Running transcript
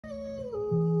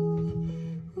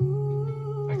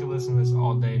listen to this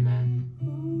all day, man.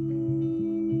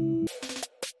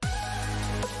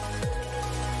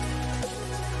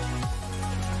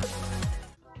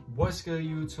 What's good,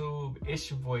 YouTube? It's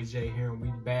your boy Jay here, and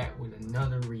we back with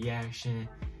another reaction.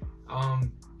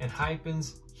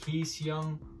 ENHYPEN's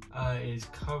HEESEUNG is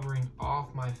covering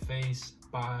Off My Face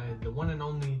by the one and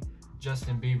only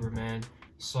Justin Bieber, man.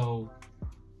 So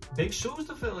big shoes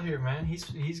to fill here, man.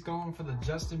 He's going for the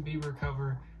Justin Bieber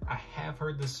cover. I have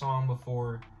heard this song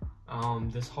before.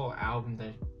 This whole album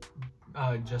that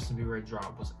Justin Bieber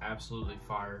dropped was absolutely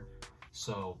fire.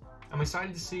 So I'm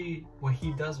excited to see what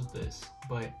he does with this.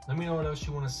 But let me know what else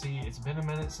you want to see. It's been a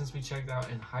minute since we checked out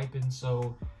ENHYPEN,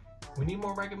 so we need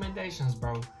more recommendations,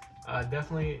 bro.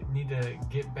 Definitely need to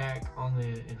get back on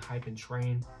the ENHYPEN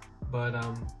train. But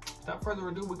without further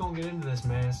ado, we're gonna get into this,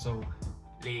 man. So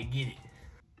let's get it.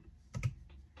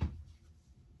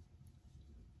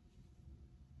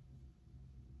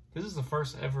 This is the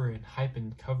first ever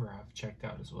ENHYPEN cover I've checked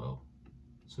out as well,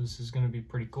 so this is gonna be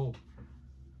pretty cool.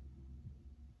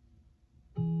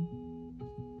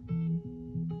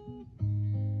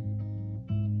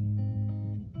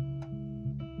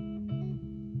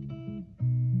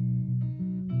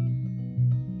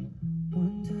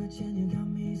 And you got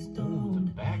me stoned. Ooh,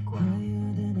 the background.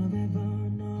 Higher than I've ever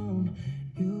known.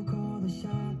 You call the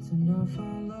shots and I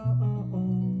follow.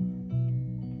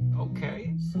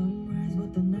 Okay. Sunrise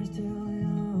with the night still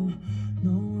young.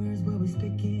 No words but we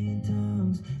speak in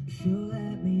tongues. If you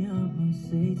let me, I might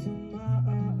say too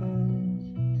much.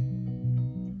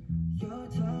 Your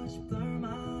touch blur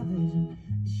my vision.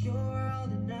 It's your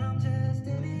world and I'm just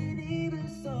in it. Even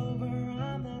sober,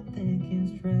 I'm not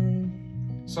thinking straight.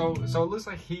 So it looks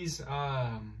like he's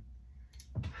how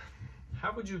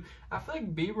would you, I feel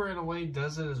like Bieber in a way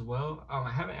does it as well.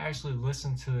 I haven't actually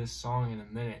listened to this song in a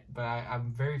minute, but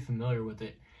I'm very familiar with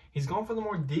it. He's going for the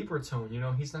more deeper tone, you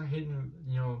know. He's not hitting,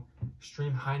 you know,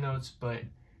 extreme high notes, but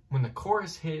when the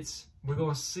chorus hits, we're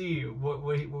gonna see what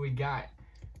we got.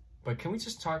 But can we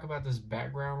just talk about this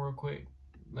background real quick?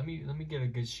 Let me get a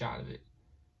good shot of it.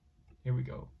 Here we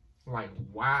go. Like,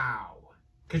 wow.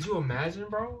 Could you imagine,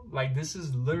 bro? Like, this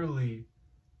is literally,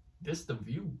 this the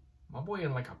view. My boy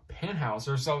in like a penthouse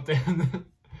or something.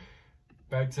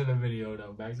 Back to the video,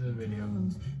 though. Back to the video.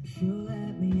 If you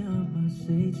let me, I might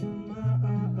say too much.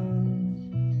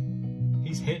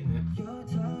 He's hitting it. Your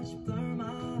touch blur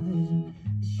my vision.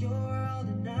 It's your world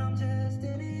and I'm just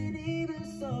in it. Even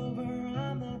sober,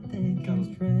 I'm not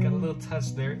thinking straight. Got a little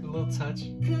touch there, a little touch.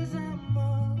 'Cause I'm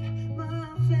off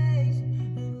my face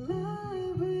in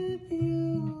love with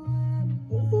you.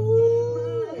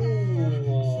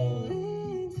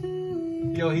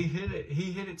 Yo, he hit it.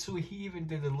 He hit it too. He even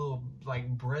did a little like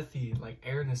breathy, like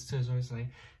airness to his voice,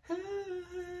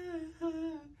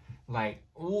 like,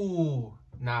 ooh,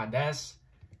 nah, that's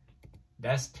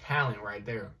talent right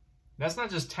there. That's not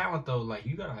just talent though. Like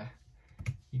you gotta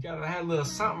have a little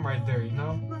something right there, you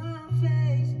know.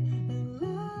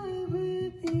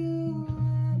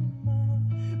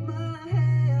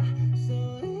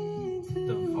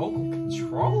 The vocal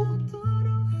control.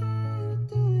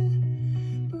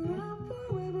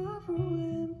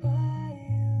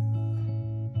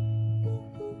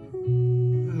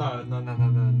 No.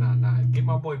 Get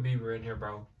my boy Bieber in here,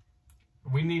 bro.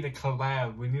 We need a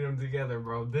collab. We need them together,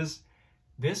 bro. I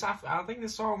think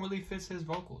this song really fits his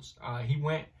vocals. He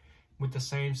went with the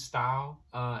same style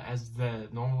as the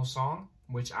normal song,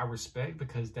 which I respect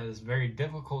because that is very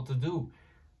difficult to do.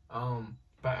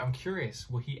 But I'm curious,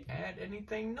 will he add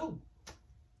anything new?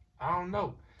 I don't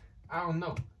know.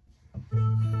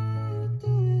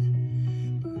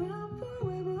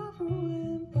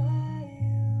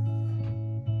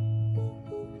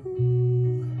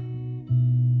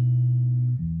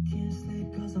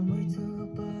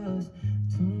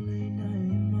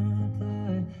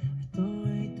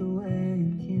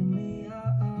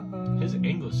 His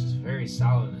English is very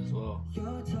solid as well.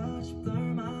 Your touch blur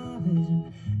my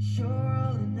vision. Sure,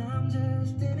 and I'm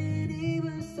just in it.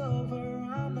 Even sober,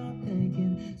 I'm not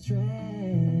thinking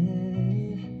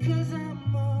straight. 'Cause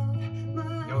I'm on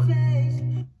my face.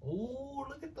 Oh,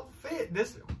 look at the fit.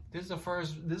 This is the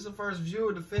first view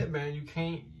of the fit, man. You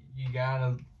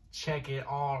gotta check it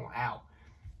all out.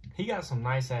 He got some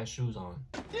nice ass shoes on.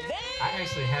 I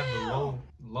actually have the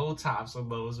low tops of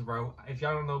those, bro. If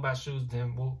y'all don't know about shoes,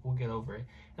 then we'll get over it.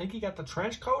 I think he got the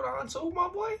trench coat on too, my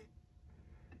boy.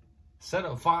 Set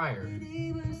up fire.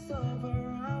 Even sober,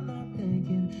 I'm not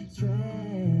thinking straight.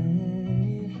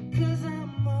 'Cause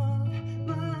I'm on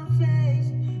my face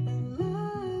in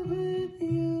love with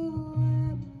you.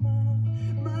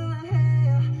 My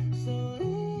hair so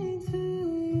into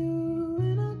you,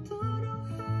 and I don't know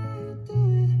how you do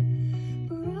it.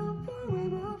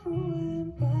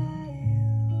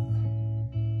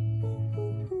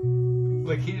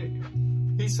 Look,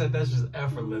 he said that's just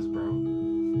effortless, bro.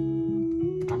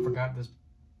 I forgot this.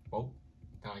 Oh,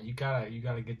 no, you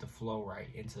gotta get the flow right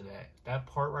into that. That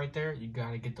part right there, you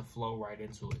gotta get the flow right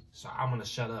into it. So I'm gonna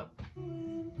shut up.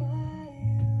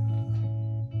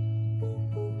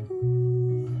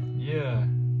 Yeah.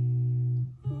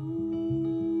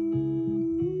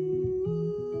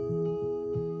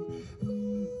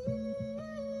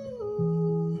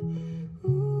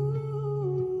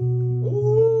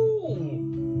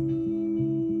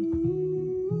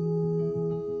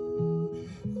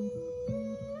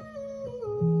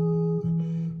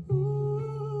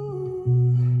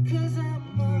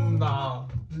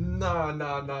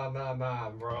 Nah,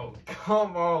 bro.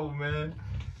 Come on, man.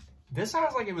 This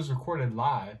sounds like it was recorded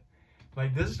live.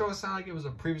 Like, this don't sound like it was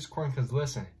a previous recording, because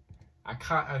listen, I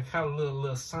caught a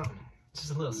little something.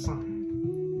 Just a little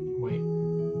something. Wait.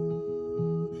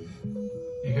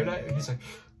 You hear that? He's like,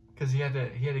 because he had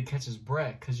to catch his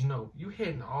breath, because, you know, you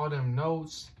hitting all them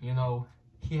notes, you know,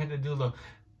 he had to do the...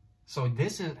 So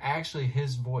this is actually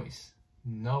his voice.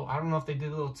 No, I don't know if they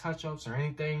did little touch-ups or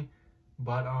anything,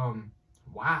 but,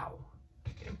 wow.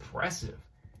 Impressive.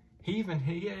 He even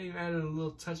added a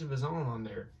little touch of his own on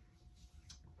there.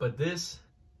 But this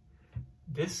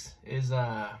is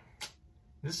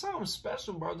this song's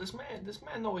special, bro. This man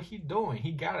know what he doing.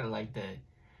 He got it like that.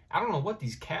 I don't know what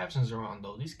these captions are on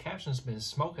though. These captions been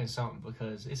smoking something,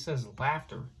 because it says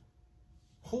laughter.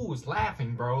 Who is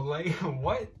laughing, bro? Like,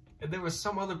 what? And there was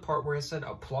some other part where it said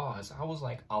applause. I was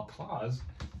like, applause?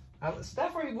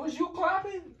 Stephanie, was you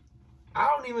clapping? I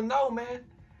don't even know, man.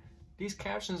 These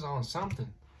captions on something.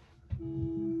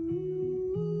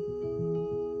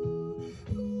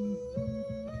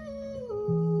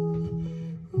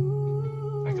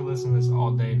 I could listen to this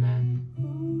all day, man.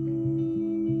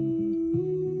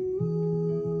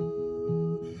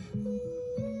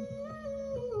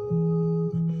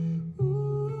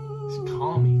 It's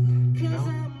calming, you know?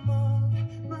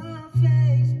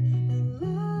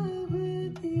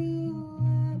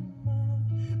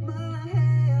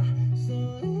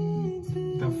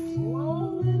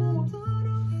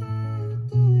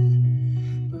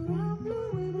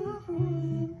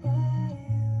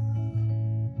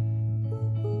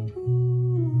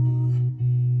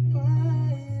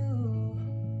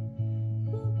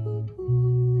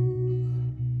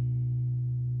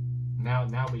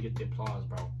 Now we get the applause,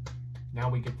 bro. Now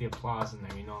we get the applause in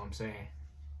there, you know what I'm saying?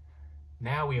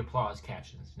 Now we applause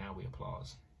captions. Now we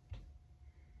applause.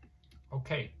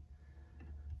 Okay.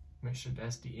 Make sure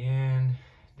that's the end.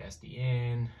 That's the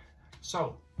end.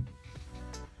 So,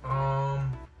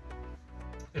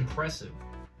 impressive.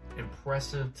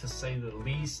 Impressive to say the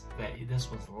least that this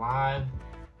was live.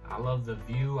 I love the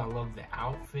view. I love the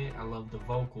outfit. I love the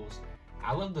vocals.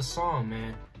 I love the song,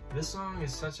 man. This song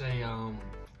is such a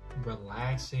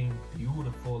relaxing,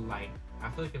 beautiful, like, I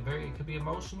feel like it could be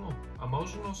emotional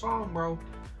song, bro.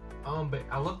 But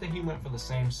I love that he went for the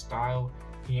same style.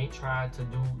 He ain't tried to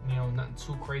do, you know, nothing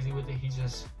too crazy with it. He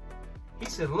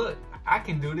said, look, I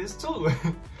can do this too.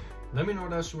 Let me know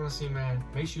what else you want to see, man.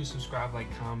 Make sure you subscribe,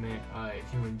 like, comment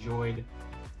if you enjoyed.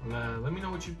 Let me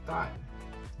know what you thought.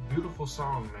 Beautiful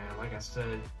song, man. Like I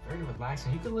said, very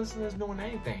relaxing. You can listen to this doing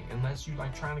anything, unless you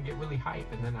like trying to get really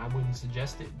hype, and then I wouldn't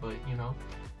suggest it. But you don't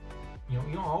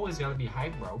always gotta be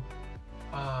hype, bro.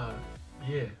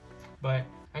 Yeah. But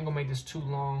I ain't gonna make this too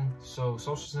long. So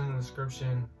socials in the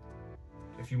description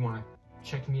if you wanna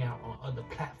check me out on other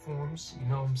platforms. You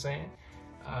know what I'm saying?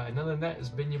 And other than that, it's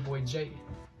been your boy Jay,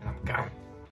 and I'm gone.